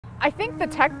I think the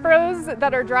tech bros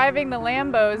that are driving the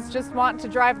Lambos just want to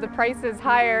drive the prices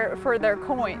higher for their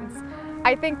coins.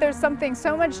 I think there's something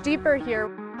so much deeper here.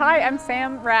 Hi, I'm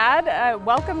Sam Rad.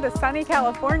 Welcome to sunny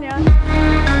California.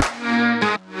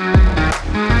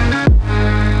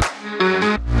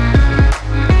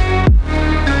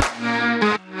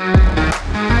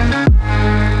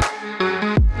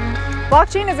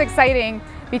 Blockchain is exciting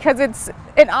because it's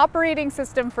an operating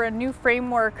system for a new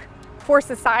framework for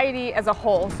society as a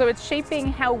whole. So it's shaping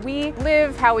how we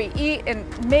live, how we eat,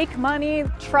 and make money.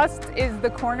 Trust is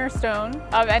the cornerstone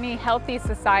of any healthy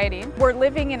society. We're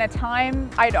living in a time,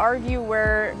 I'd argue,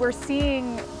 where we're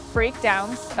seeing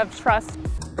breakdowns of trust.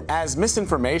 As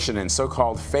misinformation and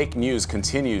so-called fake news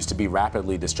continues to be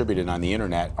rapidly distributed on the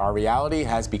internet, our reality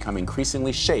has become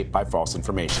increasingly shaped by false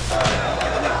information.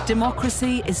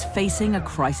 Democracy is facing a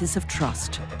crisis of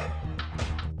trust.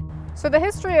 So the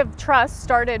history of trust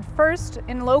started first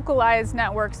in localized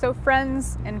networks, so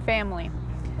friends and family.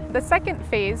 The second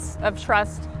phase of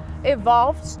trust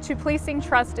evolved to placing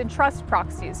trust in trust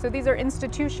proxies. So these are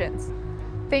institutions,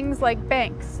 things like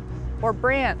banks or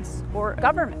brands or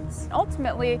governments.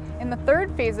 Ultimately, in the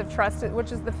third phase of trust,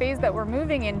 which is the phase that we're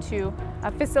moving into,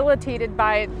 facilitated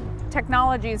by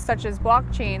technologies such as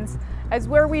blockchains, is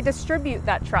where we distribute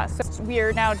that trust. So we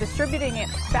are now distributing it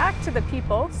back to the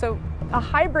people. So a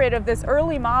hybrid of this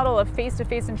early model of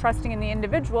face-to-face and trusting in the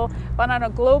individual, but on a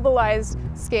globalized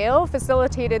scale,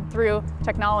 facilitated through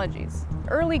technologies.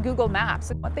 Early Google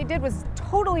Maps, what they did was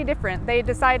totally different. They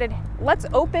decided, let's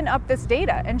open up this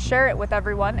data and share it with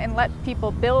everyone and let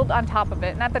people build on top of it.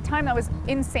 And at the time, that was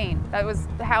insane. That was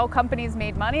how companies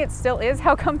made money. It still is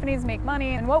how companies make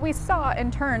money. And what we saw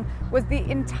in turn was the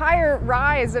entire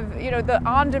rise of the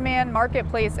on-demand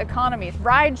marketplace economy,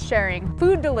 ride sharing,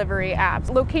 food delivery apps,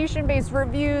 location-based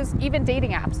reviews, even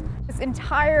dating apps. This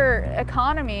entire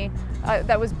economy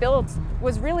that was built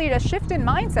was really a shift in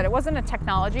mindset. It wasn't a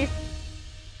technology.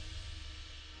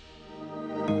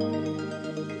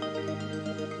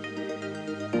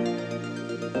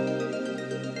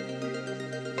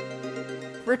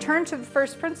 Return to the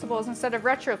first principles instead of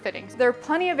retrofitting. There are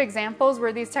plenty of examples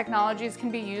where these technologies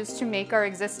can be used to make our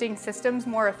existing systems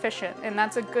more efficient, and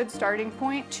that's a good starting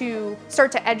point to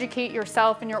start to educate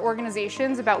yourself and your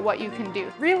organizations about what you can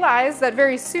do. Realize that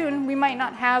very soon we might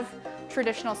not have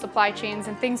traditional supply chains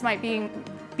and things might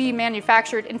be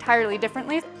manufactured entirely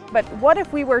differently. But what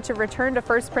if we were to return to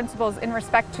first principles in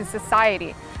respect to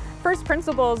society? First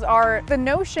principles are the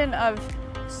notion of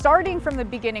starting from the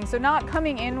beginning, so not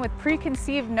coming in with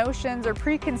preconceived notions or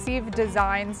preconceived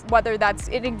designs, whether that's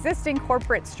an existing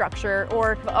corporate structure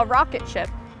or a rocket ship.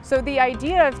 So the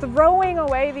idea of throwing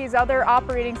away these other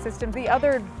operating systems, the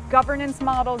other governance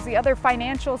models, the other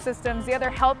financial systems, the other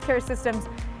healthcare systems,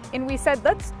 and we said,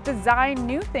 let's design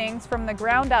new things from the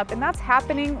ground up, and that's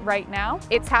happening right now.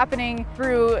 It's happening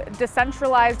through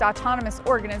decentralized autonomous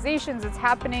organizations, it's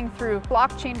happening through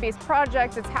blockchain-based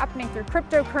projects, it's happening through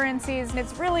cryptocurrencies, and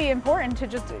it's really important to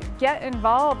just get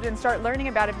involved and start learning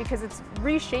about it because it's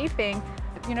reshaping,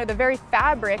 the very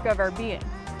fabric of our being.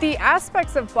 The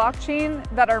aspects of blockchain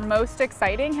that are most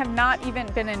exciting have not even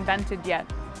been invented yet.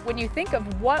 When you think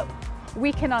of what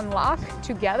we can unlock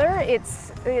together,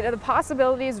 the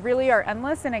possibilities really are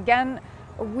endless, and again,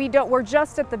 we're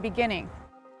just at the beginning.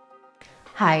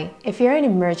 Hi, if you're an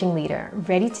emerging leader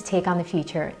ready to take on the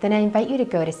future, then I invite you to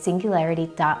go to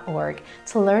singularity.org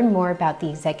to learn more about the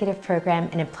executive program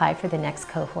and apply for the next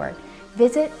cohort.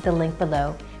 Visit the link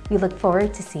below. We look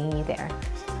forward to seeing you there.